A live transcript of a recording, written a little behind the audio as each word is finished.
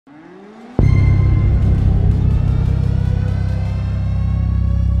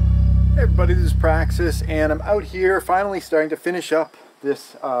everybody, this is Praxis, and I'm out here finally starting to finish up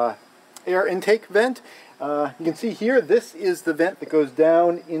this air intake vent. You can see here, this is the vent that goes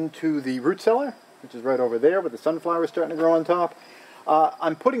down into the root cellar, which is right over there where the sunflower is starting to grow on top.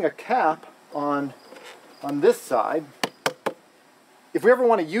 I'm putting a cap on this side. If we ever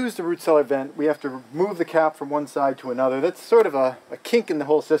want to use the root cellar vent, we have to move the cap from one side to another. That's sort of a kink in the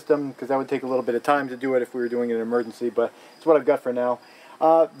whole system, because that would take a little bit of time to do it if we were doing it in an emergency, but it's what I've got for now.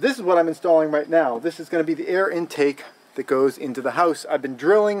 This is what I'm installing right now. This is going to be the air intake that goes into the house. I've been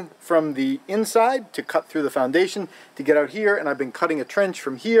drilling from the inside to cut through the foundation to get out here, and I've been cutting a trench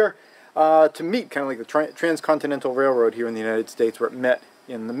from here to meet kind of like the Transcontinental Railroad here in the United States, where it met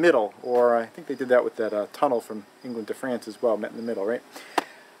in the middle. Or I think they did that with that tunnel from England to France as well, met in the middle, right?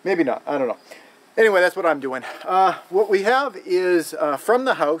 Maybe not, I don't know. Anyway, that's what I'm doing. What we have is from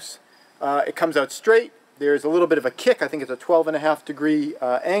the house, it comes out straight. There's a little bit of a kick. I think it's a 12.5 degree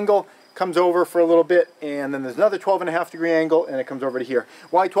angle. Comes over for a little bit, and then there's another 12.5 degree angle, and it comes over to here.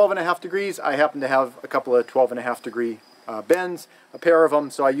 Why 12.5 degrees? I happen to have a couple of 12.5 degree bends, a pair of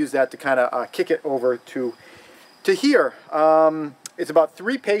them, so I use that to kind of kick it over to here. It's about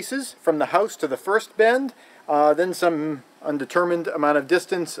 3 paces from the house to the first bend, then some undetermined amount of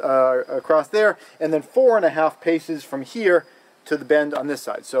distance across there, and then 4.5 paces from here to the bend on this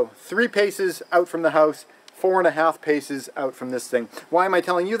side. So 3 paces out from the house, 4.5 paces out from this thing. Why am I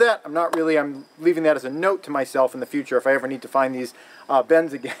telling you that? I'm not really, I'm leaving that as a note to myself in the future if I ever need to find these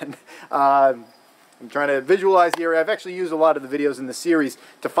bends again. I'm trying to visualize the area. I've actually used a lot of the videos in the series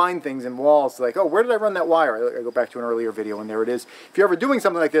to find things in walls, like, oh, where did I run that wire? I go back to an earlier video and there it is. If you're ever doing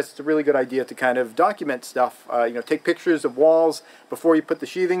something like this, it's a really good idea to kind of document stuff. You know, take pictures of walls before you put the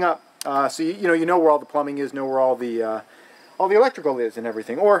sheathing up, so you know where all the plumbing is, know where all the electrical is and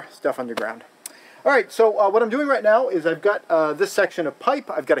everything, or stuff underground. Alright, so what I'm doing right now is I've got this section of pipe.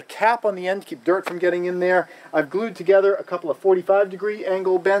 I've got a cap on the end to keep dirt from getting in there. I've glued together a couple of 45 degree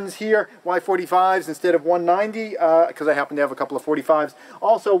angle bends here. Why 45s instead of 190? Because I happen to have a couple of 45s.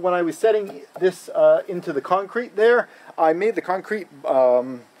 Also, when I was setting this into the concrete there, I made the concrete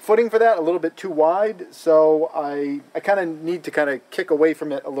footing for that a little bit too wide, so I kind of need to kind of kick away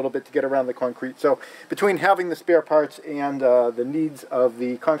from it a little bit to get around the concrete. So between having the spare parts and the needs of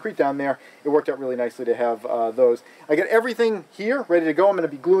the concrete down there, it worked out really nicely to have those. I got everything here ready to go. I'm going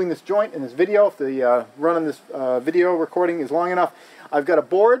to be gluing this joint in this video if the run on this video recording is long enough. I've got a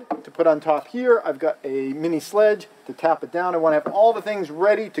board to put on top here. I've got a mini sledge to tap it down. I want to have all the things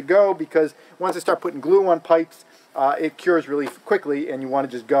ready to go, because once I start putting glue on pipes, it cures really quickly and you want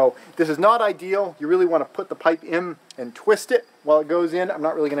to just go. This is not ideal. You really want to put the pipe in and twist it while it goes in. I'm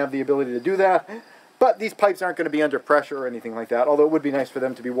not really going to have the ability to do that. But these pipes aren't going to be under pressure or anything like that, although it would be nice for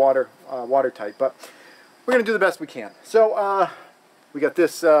them to be watertight. But we're going to do the best we can. So we got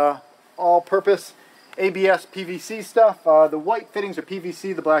this all-purpose ABS PVC stuff. The white fittings are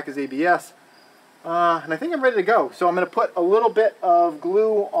PVC, the black is ABS. And I think I'm ready to go. So I'm going to put a little bit of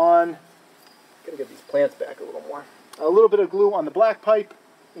glue on... Gotta get these plants back a little more. A little bit of glue on the black pipe,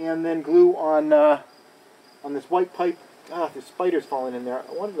 and then glue on this white pipe. Ah, there's spiders falling in there.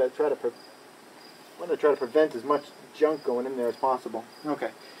 I wanted to try to prevent as much junk going in there as possible.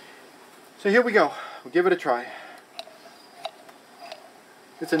 Okay, so here we go. We'll give it a try.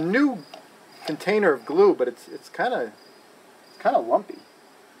 It's a new container of glue, but it's kind of lumpy.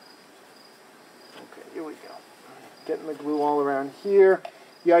 Okay, here we go. Getting the glue all around here.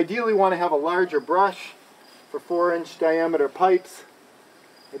 You ideally want to have a larger brush for 4-inch diameter pipes.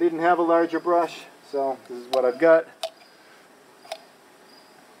 I didn't have a larger brush, so this is what I've got.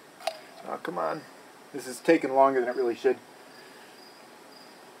 Oh, come on. This is taking longer than it really should.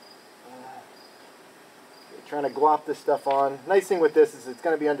 Trying to glop this stuff on. Nice thing with this is it's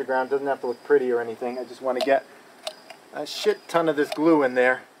going to be underground. It doesn't have to look pretty or anything. I just want to get a shit ton of this glue in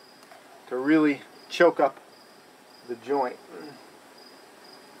there to really choke up the joint,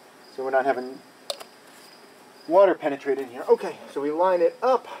 so we're not having water penetrate in here. Okay, so we line it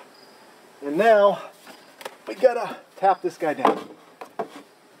up, and now we gotta tap this guy down.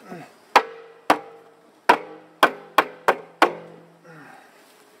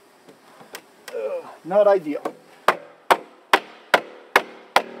 Not ideal.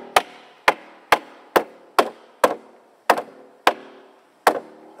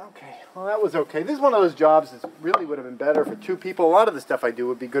 Okay, well that was okay. This is one of those jobs that really would have been better for 2 people. A lot of the stuff I do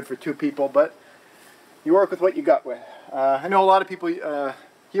would be good for 2 people, but you work with what you got with. I know a lot of people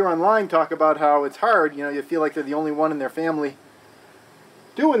here online talk about how it's hard. You know, you feel like they're the only one in their family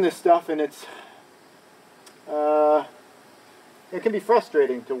doing this stuff, and it can be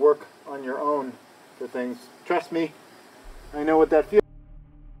frustrating to work on your own for things. Trust me, I know what that feels.